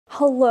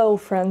Hello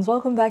friends,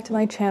 welcome back to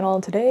my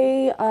channel.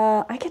 Today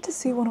I get to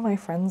see one of my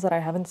friends that I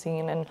haven't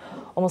seen in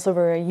almost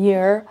over a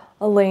year,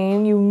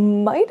 Elain. You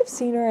might have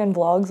seen her in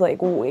vlogs like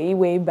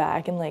way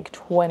back in like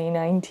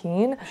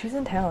 2019. She's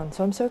in town,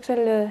 so I'm so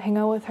excited to hang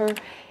out with her.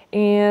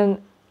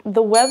 And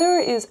the weather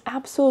is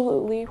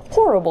absolutely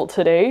horrible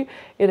today.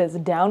 It is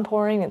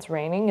downpouring, it's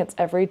raining, it's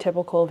every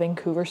typical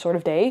Vancouver sort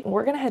of day.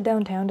 We're gonna head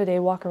downtown today,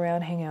 walk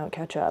around, hang out,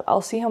 catch up.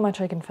 I'll see how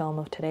much I can film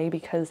of today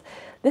because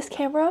this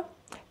camera,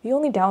 the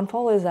only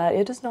downfall is that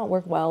it does not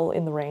work well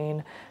in the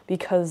rain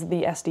because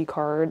the SD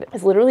card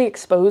is literally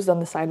exposed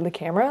on the side of the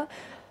camera.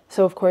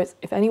 So of course,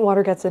 if any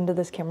water gets into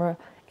this camera,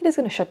 it is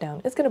gonna shut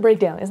down. It's gonna break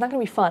down. It's not gonna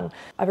be fun.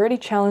 I've already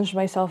challenged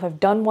myself. I've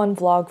done one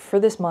vlog for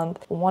this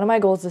month. One of my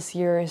goals this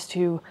year is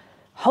to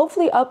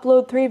hopefully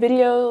upload 3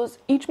 videos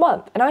each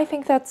month. And I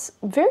think that's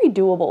very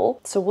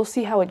doable. So we'll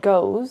see how it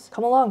goes.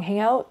 Come along, hang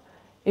out,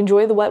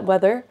 enjoy the wet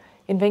weather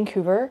in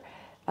Vancouver.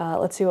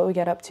 Let's see what we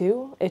get up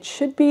to. It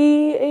should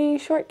be a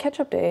short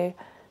catch-up day,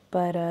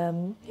 but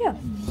yeah.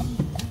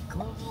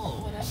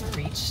 Global whatever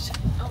reached.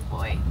 Oh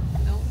boy.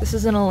 Nope. This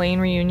is an Elain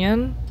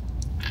reunion.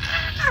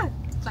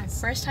 It's my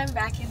first time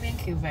back in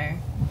Vancouver.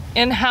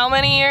 In how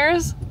many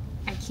years?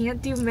 I can't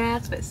do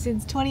math, but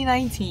since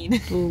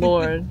 2019.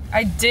 Lord.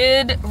 I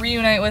did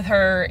reunite with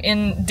her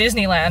in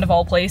Disneyland of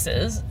all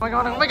places. Oh my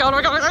god, oh my god, oh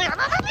my god, oh my god.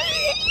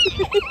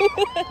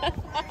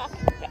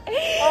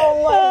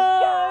 Oh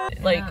my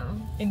god. Like,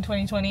 in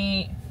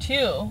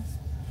 2022.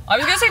 I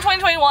was gonna say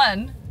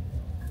 2021.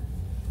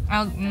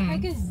 What the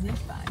heck is this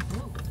bag?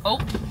 Oh.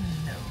 No.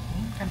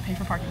 Gotta pay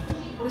for parking.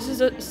 This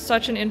is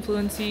such an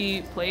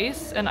influency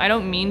place, and I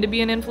don't mean to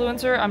be an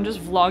influencer. I'm just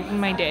vlogging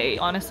my day,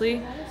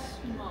 honestly.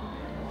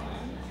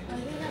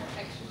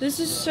 This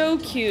is so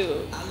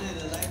cute.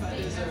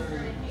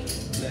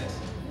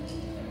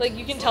 Like,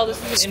 you can tell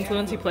this is an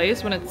influency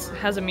place when it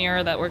has a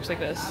mirror that works like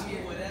this.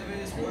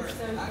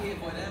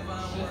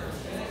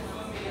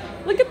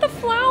 Look at the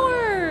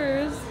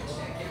flowers!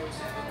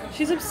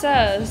 She's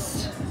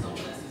obsessed.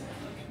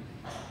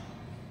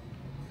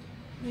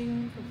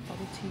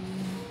 Bubble tea.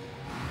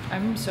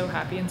 I'm so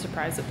happy and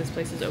surprised that this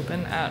place is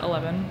open at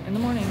 11 in the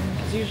morning,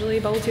 because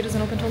usually bubble tea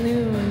doesn't open till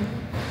noon.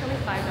 It's only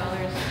 $5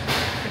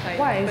 if I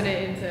Why? put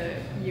it into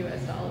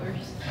US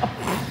dollars. Oh,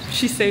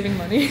 she's saving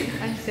money.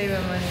 I'm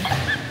saving money.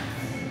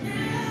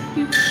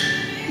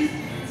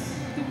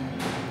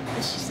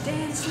 She's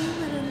dancing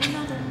with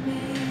another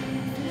man.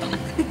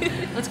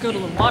 Let's go to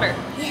the water.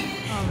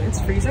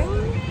 It's freezing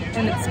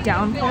and it's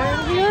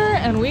downpouring here,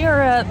 and we are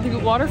at the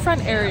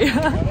waterfront area.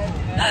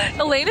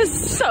 Elain is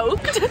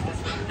soaked.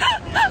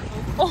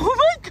 Oh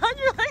my god,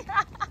 you're like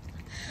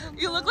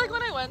you look like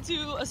when I went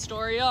to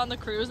Astoria on the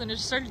cruise and it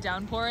just started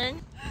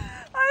downpouring.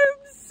 I'm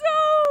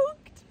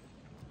soaked.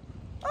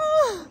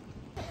 Oh.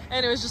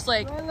 And it was just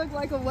like, I look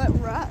like a wet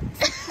rat.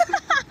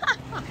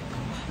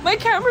 my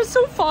camera's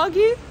so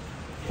foggy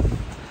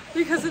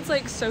because it's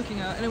like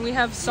soaking out, and then we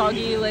have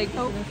soggy like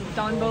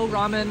Danbo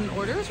ramen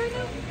orders right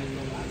now.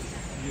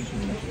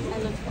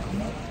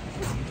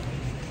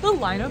 The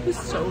lineup is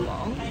so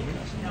long,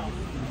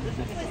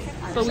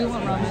 but we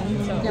want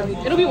ramen, so yeah,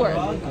 it'll be worth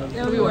it.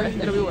 It'll be worth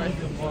it. It'll be worth it.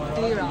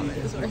 Any ramen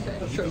is worth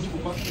it. True.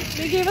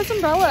 They gave us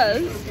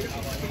umbrellas.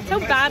 How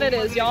bad it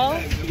is, y'all.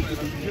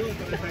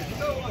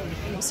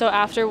 So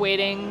after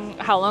waiting,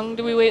 how long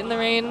do we wait in the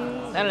rain?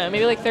 I don't know,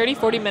 maybe like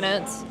 30-40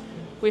 minutes.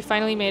 We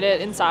finally made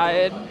it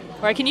inside,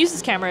 where I can use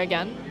this camera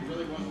again.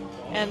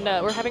 And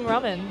we're having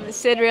ramen.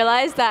 Sid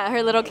realized that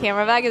her little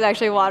camera bag is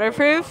actually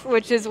waterproof,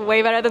 which is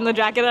way better than the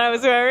jacket that I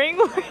was wearing,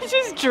 which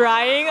is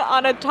drying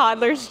on a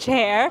toddler's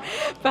chair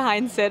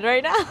behind Sid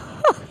right now.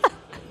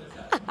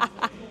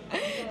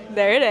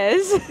 There it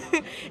is.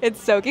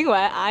 It's soaking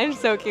wet. I'm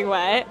soaking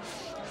wet.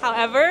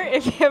 However,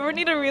 if you ever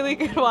need a really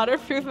good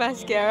waterproof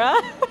mascara,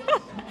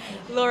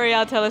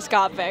 L'Oreal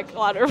Telescopic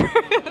waterproof.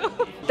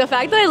 The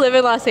fact that I live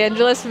in Los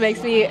Angeles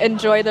makes me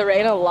enjoy the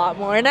rain a lot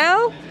more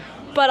now,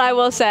 but I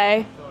will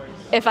say,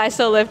 if I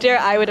still lived here,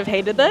 I would have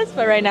hated this,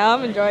 but right now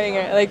I'm enjoying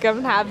it. Like,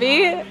 I'm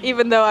happy,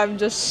 even though I'm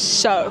just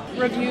soaked.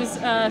 Reviews,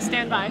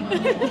 stand by.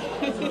 Looks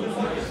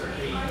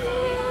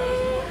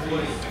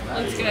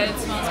good, it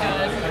smells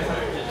good.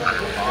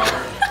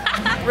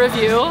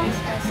 Review.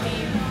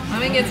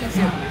 Let me get some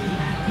soup.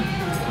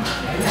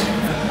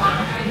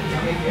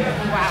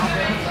 Wow,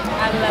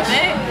 I love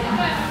it.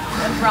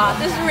 The broth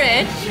is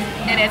rich,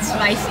 and it's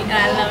spicy, and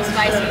I love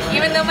spicy.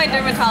 Even though my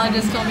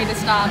dermatologist told me to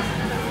stop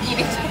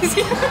eating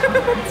spicy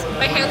foods.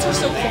 My hands are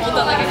so cold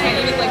that like I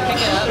can't even like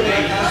pick it up.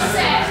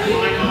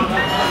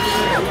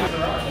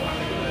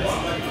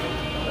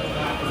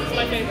 It's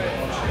my favorite.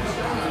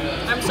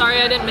 I'm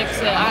sorry I didn't mix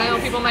it. I know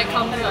people might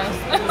come to us.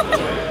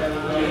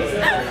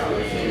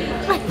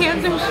 My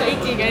hands are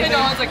shaking. I know,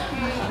 I was like,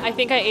 I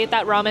think I ate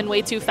that ramen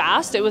way too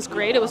fast. It was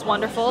great, it was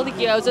wonderful. The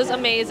gyoza's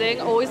amazing.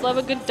 Always love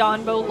a good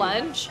Danbo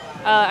lunch.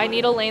 I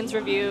need Elain's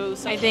review.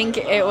 So I think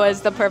it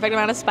was the perfect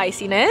amount of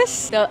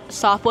spiciness. The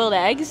soft-boiled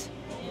eggs,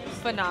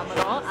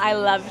 phenomenal. I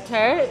loved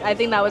her. I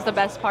think that was the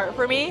best part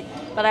for me.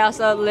 But I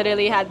also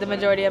literally had the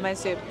majority of my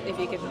soup, if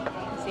you can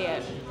see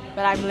it.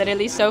 but I'm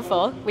literally so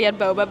full. We had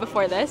boba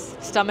before this.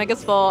 Stomach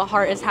is full,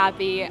 heart is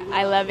happy.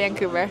 I love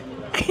Vancouver.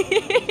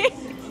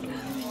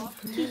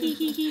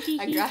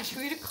 I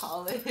graduated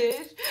college.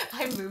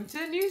 I moved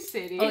to a new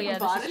city. Oh, yeah,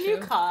 bought a new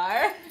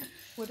car.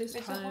 What is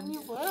It's a whole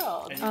new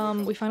world.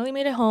 We finally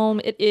made it home.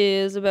 It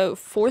is about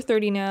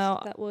 4:30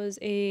 now. That was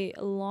a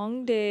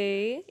long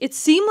day. It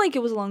seemed like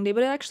it was a long day,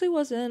 but it actually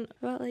wasn't.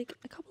 About like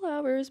a couple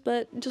hours,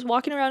 but just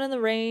walking around in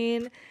the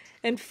rain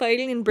and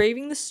fighting and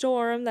braving the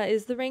storm that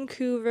is the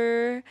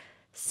Vancouver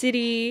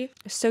city.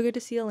 It's so good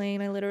to see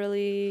Elain. I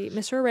literally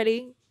miss her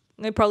already.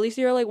 I probably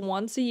see her like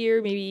once a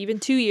year, maybe even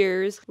 2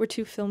 years. We're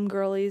two film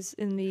girlies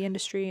in the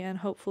industry, and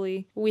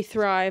hopefully we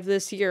thrive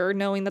this year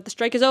knowing that the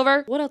strike is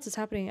over. What else is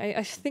happening?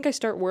 I think I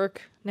start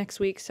work next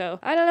week, so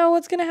I don't know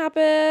what's gonna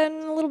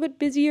happen. A little bit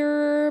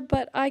busier,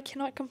 but I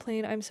cannot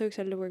complain. I'm so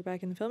excited to work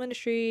back in the film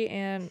industry,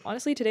 and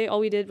honestly today all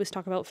we did was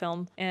talk about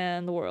film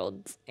and the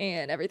world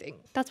and everything.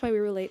 That's why we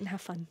were late and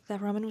have fun. That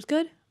ramen was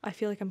good. I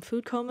feel like I'm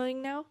food comaing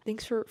now.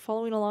 Thanks for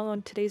following along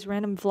on today's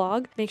random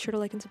vlog. Make sure to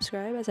like and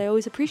subscribe, as I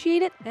always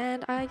appreciate it.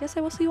 And I guess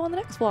I will see you on the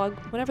next vlog,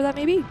 whenever that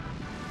may be.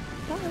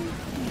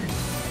 Bye.